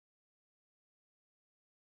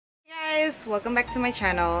Hey guys, welcome back to my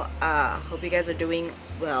channel. Hope you guys are doing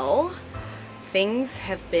well. Things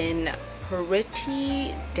have been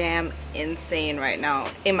pretty damn insane right now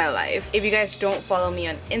in my life. If you guys don't follow me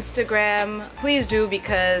on Instagram, please do,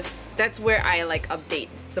 because that's where I like update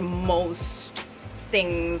the most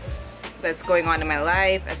things that's going on in my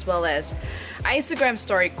life, as well as I Instagram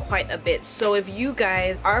story quite a bit. So if you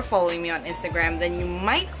guys are following me on Instagram, then you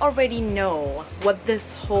might already know what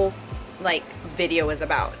this whole video is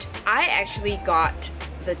about. I actually got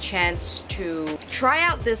the chance to try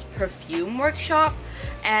out this perfume workshop,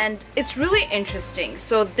 and it's really interesting.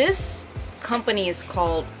 So this company is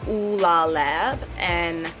called Ula Lab,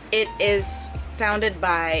 and it is founded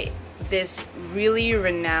by this really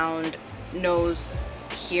renowned nose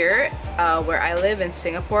here where I live in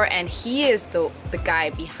Singapore, and he is the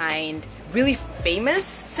guy behind really famous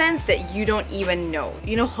scents that you don't even know.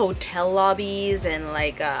 You know, hotel lobbies and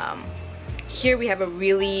here we have a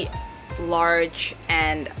really large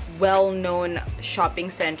and well-known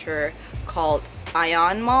shopping center called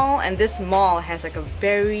Ion Mall, and this mall has like a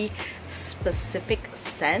very specific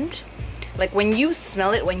scent. Like when you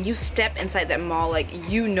smell it, when you step inside that mall, like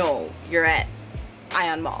you know you're at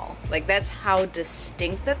Ion Mall. Like that's how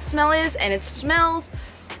distinct that smell is, and it smells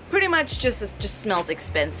pretty much just smells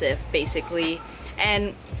expensive basically.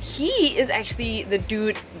 And he is actually the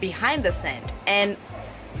dude behind the scent, and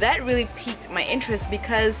that really piqued my interest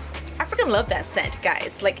because I freaking love that scent,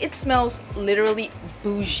 guys. Like it smells literally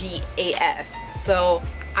bougie AF. So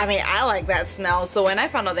I mean, I like that smell. So when I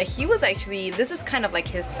found out that he was actually, this is kind of like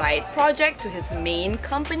his side project to his main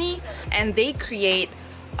company, and they create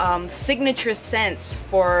signature scents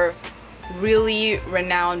for really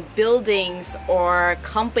renowned buildings or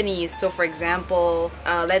companies. So for example,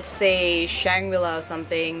 let's say Shangri-La or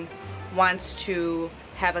something wants to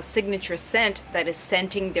have a signature scent that is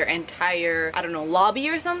scenting their entire, I don't know, lobby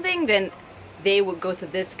or something, then they would go to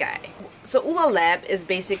this guy. So Ula Lab is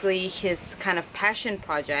basically his kind of passion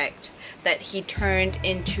project that he turned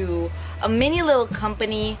into a mini little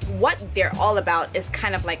company. What they're all about is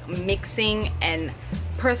kind of like mixing and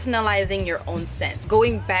personalizing your own scents.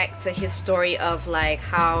 Going back to his story of like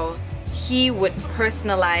how he would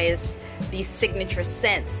personalize these signature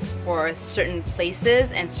scents for certain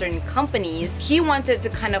places and certain companies, he wanted to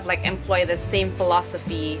kind of like employ the same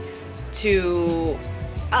philosophy to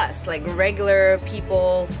us, like regular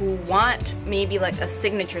people who want maybe like a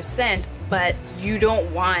signature scent, but you don't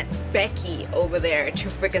want Becky over there to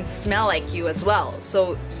freaking smell like you as well.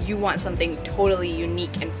 So you want something totally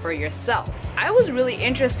unique and for yourself. I was really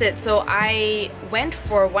interested, so I went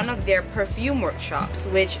for one of their perfume workshops,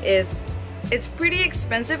 which is, it's pretty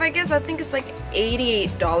expensive, I guess. I think it's like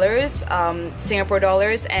 $88 Singapore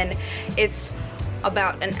dollars, and it's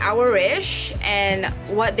about an hour-ish. And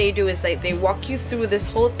what they do is like they walk you through this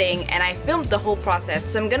whole thing, and I filmed the whole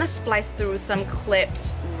process, so I'm gonna splice through some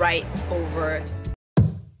clips right over.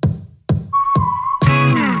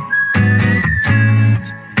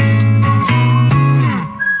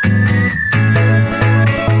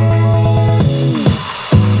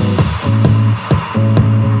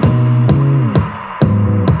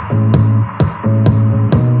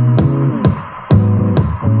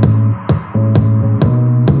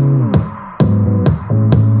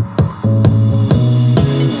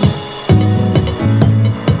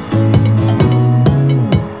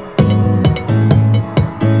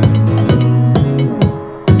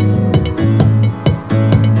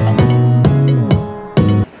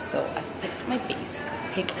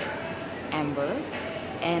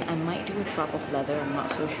 Of leather, I'm not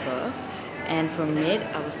so sure. And for mid,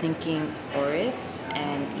 I was thinking orris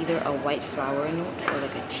and either a white flower note or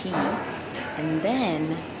like a tea. And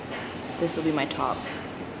then this will be my top.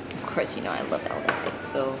 Of course, you know I love elegant.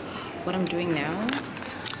 So what I'm doing now,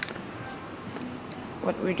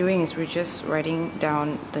 what we're doing is we're just writing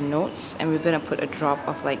down the notes, and we're gonna put a drop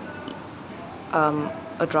of like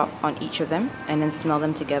a drop on each of them, and then smell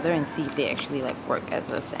them together and see if they actually like work as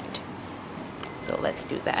a scent. So let's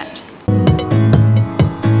do that.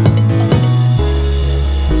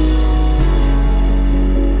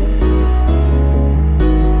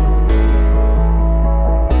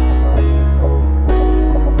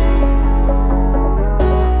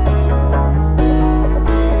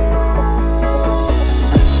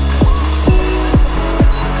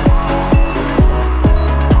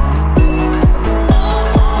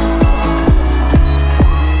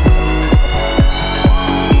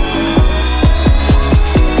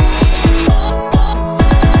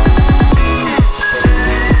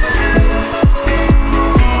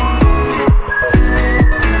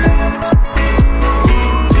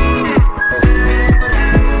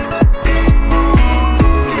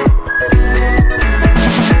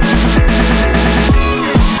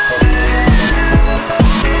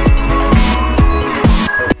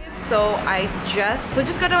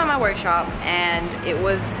 at my workshop and it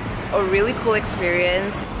was a really cool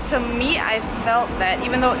experience. To me, I felt that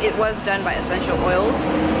even though it was done by essential oils,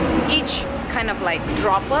 each kind of like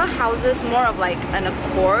dropper houses more of like an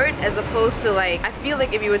accord, as opposed to like, I feel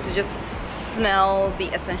like if you were to just smell the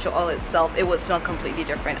essential oil itself, it would smell completely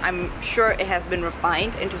different. I'm sure it has been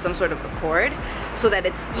refined into some sort of accord so that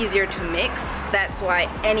it's easier to mix. That's why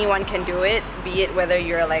anyone can do it, be it whether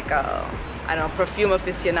you're like a, I don't know, perfume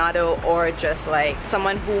aficionado or just like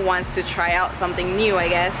someone who wants to try out something new, I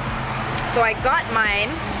guess. So I got mine,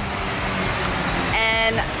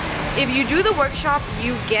 and if you do the workshop,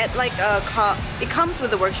 you get like it comes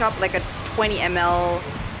with the workshop like a 20 ml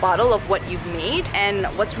bottle of what you've made. And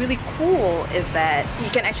what's really cool is that you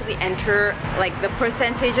can actually enter like the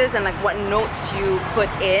percentages and like what notes you put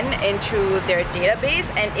into their database.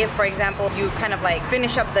 And if, for example, you kind of like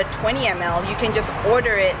finish up the 20 ml, you can just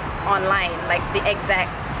order it online, like the exact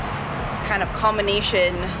kind of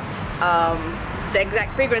combination, the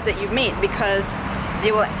exact fragrance that you've made, because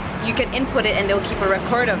you can input it and they'll keep a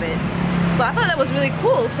record of it. So I thought that was really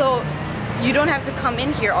cool. So you don't have to come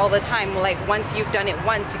in here all the time. Like once you've done it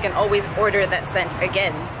once, you can always order that scent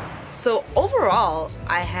again. So overall,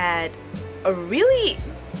 I had a really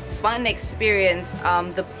fun experience.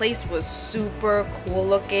 The place was super cool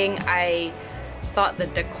looking. I thought the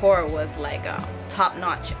decor was like top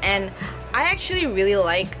notch, and I actually really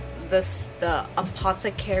like the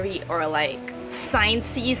apothecary or like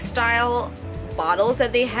sciencey style bottles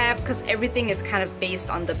that they have, because everything is kind of based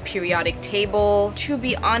on the periodic table. To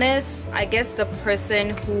be honest, I guess the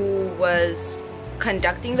person who was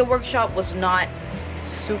conducting the workshop was not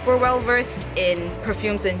super well versed in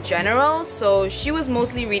perfumes in general, so she was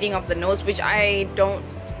mostly reading off the notes, which I don't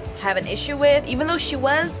have an issue with, even though she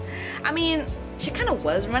was, I mean, she kind of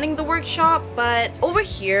was running the workshop. But over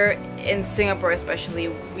here in Singapore especially,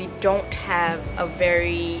 we don't have a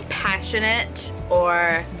very passionate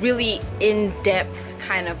or really in-depth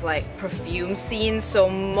kind of like perfume scene. So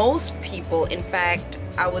most people, in fact,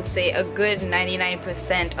 I would say a good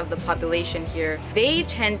 99% of the population here, they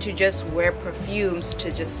tend to just wear perfumes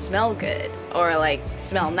to just smell good or like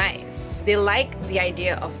smell nice. They like the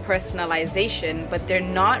idea of personalization, but they're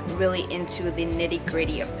not really into the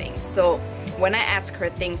nitty-gritty of things. So when I ask her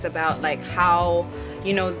things about like how,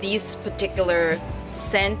 you know, these particular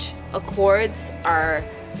scent accords are,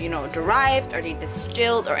 you know, derived, are they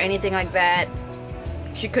distilled or anything like that,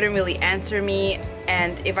 she couldn't really answer me.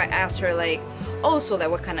 And if I asked her like, oh, so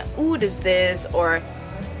like what kind of oud is this, or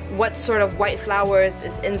what sort of white flowers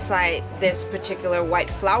is inside this particular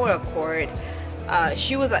white flower accord,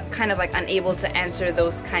 she was kind of like unable to answer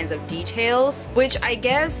those kinds of details, which I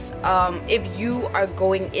guess if you are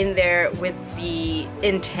going in there with the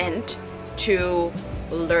intent to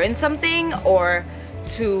learn something or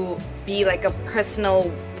to be like a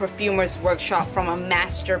personal perfumer's workshop from a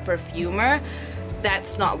master perfumer,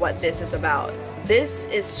 that's not what this is about. This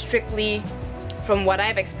is strictly, from what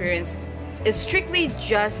I've experienced, is strictly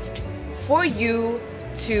just for you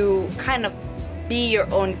to kind of be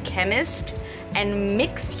your own chemist and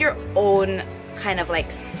mix your own kind of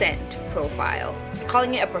like scent profile.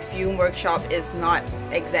 Calling it a perfume workshop is not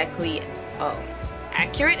exactly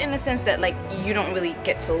accurate, in the sense that like you don't really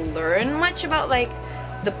get to learn much about like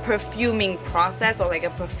the perfuming process or like a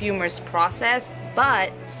perfumer's process,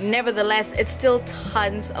 but nevertheless it's still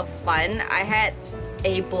tons of fun. I had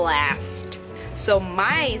a blast. So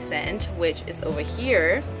my scent, which is over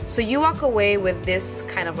here, so you walk away with this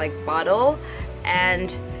kind of like bottle,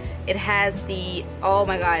 and it has the, oh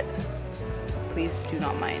my god, please do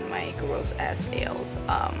not mind my gross ass nails.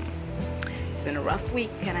 It's been a rough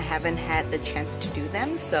week and I haven't had the chance to do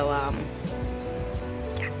them, so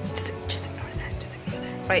yeah, just ignore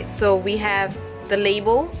that, Right, so we have the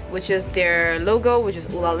label, which is their logo, which is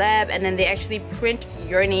Ula Lab, and then they actually print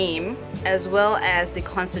your name as well as the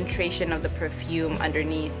concentration of the perfume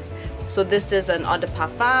underneath. So this is an eau de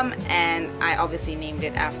parfum, and I obviously named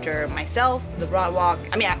it after myself, the Broadwalk.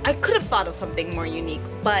 I mean, I could have thought of something more unique,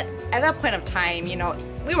 but at that point of time, you know,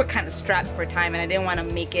 we were kind of strapped for time, and I didn't want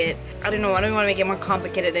to make it, I don't want to make it more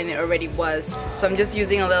complicated than it already was. So I'm just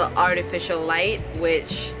using a little artificial light,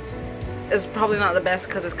 which is probably not the best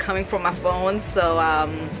because it's coming from my phone. So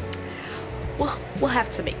we'll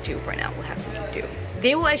have to make do for now. We'll have to make do.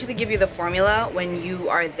 They will actually give you the formula when you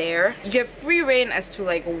are there. You have free reign as to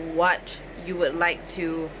like what you would like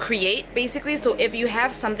to create, basically. So if you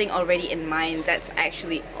have something already in mind, that's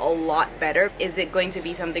actually a lot better. Is it going to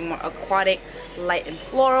be something more aquatic, light and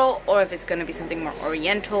floral, or if it's going to be something more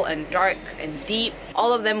oriental and dark and deep?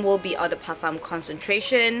 All of them will be eau de parfum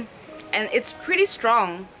concentration, and it's pretty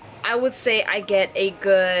strong. I would say I get a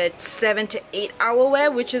good 7 to 8 hour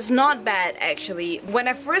wear, which is not bad actually. When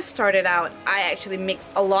I first started out, I actually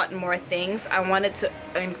mixed a lot more things. I wanted to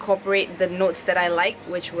incorporate the notes that I like,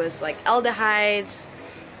 which was like aldehydes.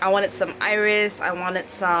 I wanted some iris, I wanted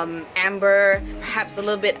some amber, perhaps a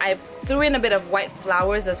little bit. I threw in a bit of white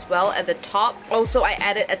flowers as well at the top. Also, I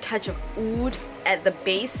added a touch of oud at the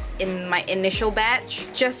base in my initial batch,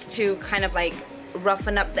 just to kind of like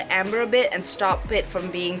roughen up the amber a bit and stop it from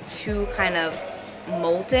being too kind of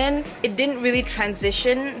molten. It didn't really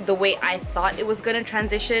transition the way I thought it was gonna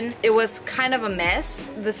transition. It was kind of a mess.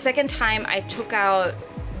 The second time I took out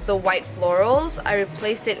the white florals, I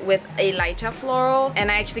replaced it with a lighter floral, and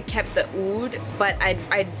I actually kept the oud, but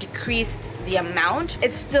I decreased the amount.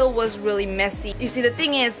 It still was really messy. You see, the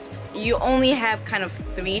thing is, you only have kind of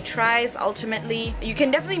 3 tries ultimately. You can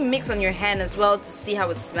definitely mix on your hand as well to see how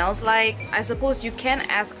it smells like. I suppose you can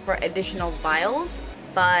ask for additional vials,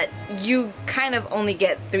 but you kind of only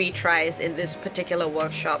get 3 tries in this particular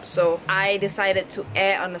workshop, so I decided to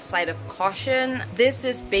err on the side of caution. This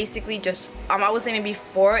is basically just I would say maybe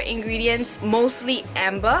 4 ingredients, mostly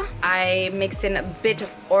amber. I mixed in a bit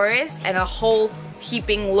of orris and a whole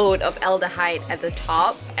heaping load of aldehyde at the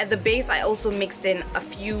top. At the base, I also mixed in a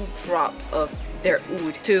few drops of their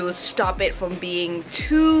oud to stop it from being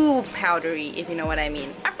too powdery, if you know what I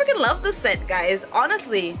mean. I freaking love this set, guys.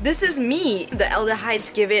 Honestly, this is me. The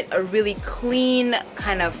aldehydes give it a really clean,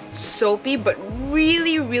 kind of soapy, but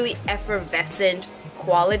really effervescent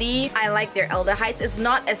quality. I like their aldehydes. It's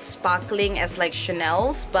not as sparkling as like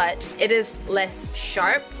Chanel's, but it is less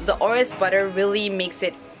sharp. The orris butter really makes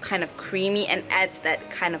it kind of creamy and adds that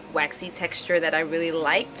kind of waxy texture that I really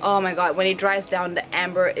liked. Oh my god, when it dries down, the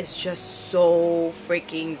amber is just so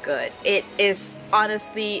freaking good. It is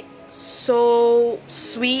honestly so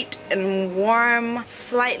sweet and warm,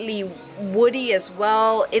 slightly woody as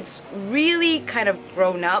well. It's really kind of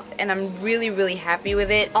grown up, and I'm really happy with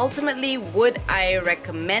it. Ultimately, would I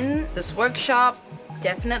recommend this workshop?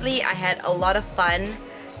 Definitely. I had a lot of fun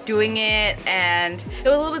doing it, and it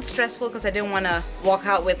was a little bit stressful because I didn't want to walk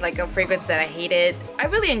out with like a fragrance that I hated. I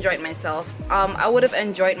really enjoyed myself. I would have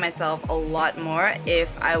enjoyed myself a lot more if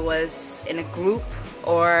I was in a group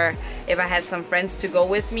or if I had some friends to go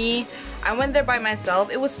with me. I went there by myself.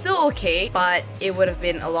 It was still okay, but it would have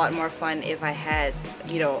been a lot more fun if I had,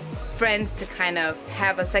 you know, friends to kind of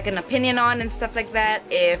have a second opinion on and stuff like that.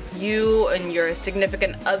 If you and your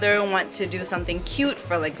significant other want to do something cute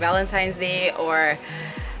for like Valentine's Day or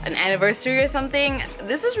an anniversary or something,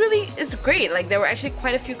 this is really, it's great. Like, there were actually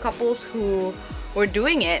quite a few couples who were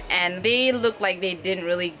doing it, and they looked like they didn't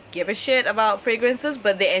really give a shit about fragrances,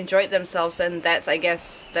 but they enjoyed themselves, and that's, I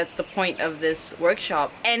guess, that's the point of this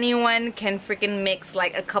workshop. Anyone can freaking mix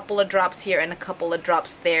like a couple of drops here and a couple of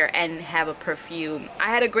drops there and have a perfume. I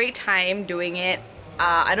had a great time doing it.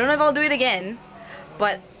 I don't know if I'll do it again,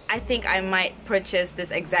 but I think I might purchase this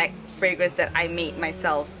exact fragrance that I made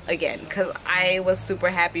myself again, because I was super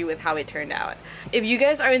happy with how it turned out. If you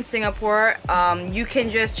guys are in Singapore, you can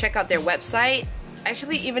just check out their website.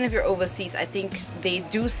 Actually, even if you're overseas, I think they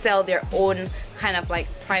do sell their own kind of like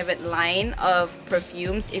private line of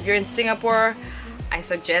perfumes. If you're in Singapore, I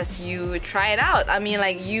suggest you try it out. I mean,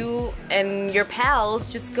 like, you and your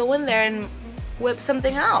pals just go in there and whip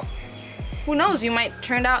something out. Who knows, you might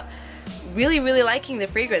turn out really liking the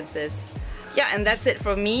fragrances. Yeah, and that's it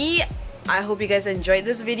for me. I hope you guys enjoyed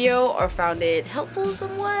this video or found it helpful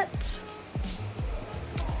somewhat.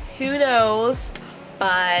 Who knows?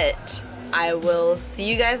 But I will see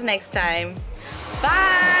you guys next time.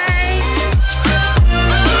 Bye!